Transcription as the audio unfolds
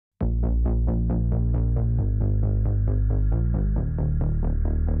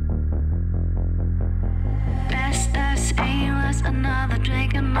just another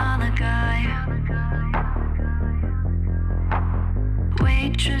drink, another guy.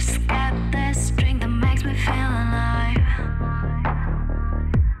 Waitress, get this drink that makes me feel alive.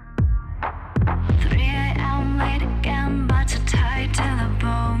 3 a.m. late again, but too tight to the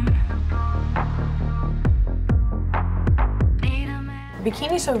bone.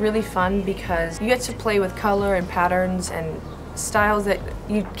 Bikinis are really fun because you get to play with color and patterns and styles that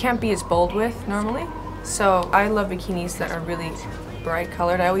you can't be as bold with normally. So I love bikinis that are really bright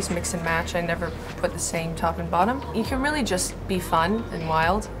colored. I always mix and match. I never put the same top and bottom. You can really just be fun and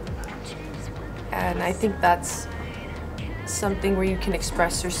wild. And I think that's something where you can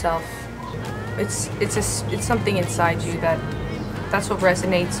express yourself. It's something inside you that's what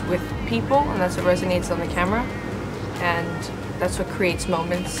resonates with people, and that's what resonates on the camera. And that's what creates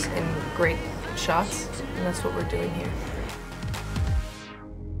moments and great shots, and that's what we're doing here.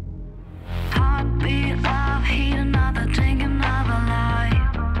 Heartbeat of heat, another drink, another lie.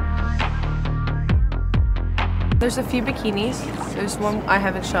 There's a few bikinis. There's one I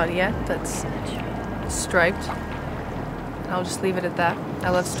haven't shot yet that's striped. I'll just leave it at that. I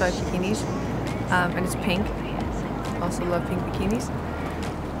love striped bikinis, and it's pink. Also love pink bikinis.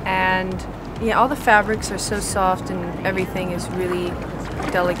 And yeah, all the fabrics are so soft and everything is really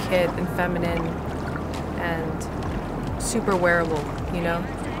delicate and feminine and super wearable, you know?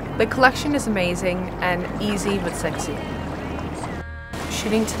 The collection is amazing and easy but sexy.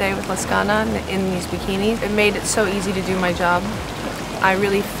 Shooting today with Lascana in these bikinis, it made it so easy to do my job. I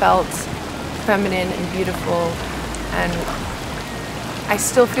really felt feminine and beautiful, and I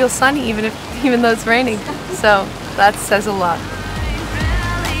still feel sunny even though it's raining. So that says a lot.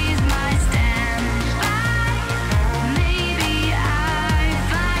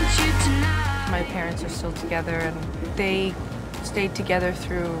 My parents are still together, and they stayed together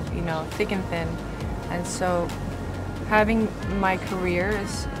through, you know, thick and thin. And so having my career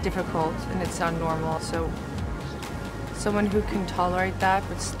is difficult and it's not normal. So someone who can tolerate that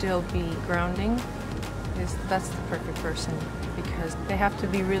but still be grounding, that's the perfect person, because they have to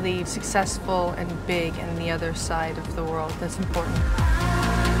be really successful and big in the other side of the world. That's important.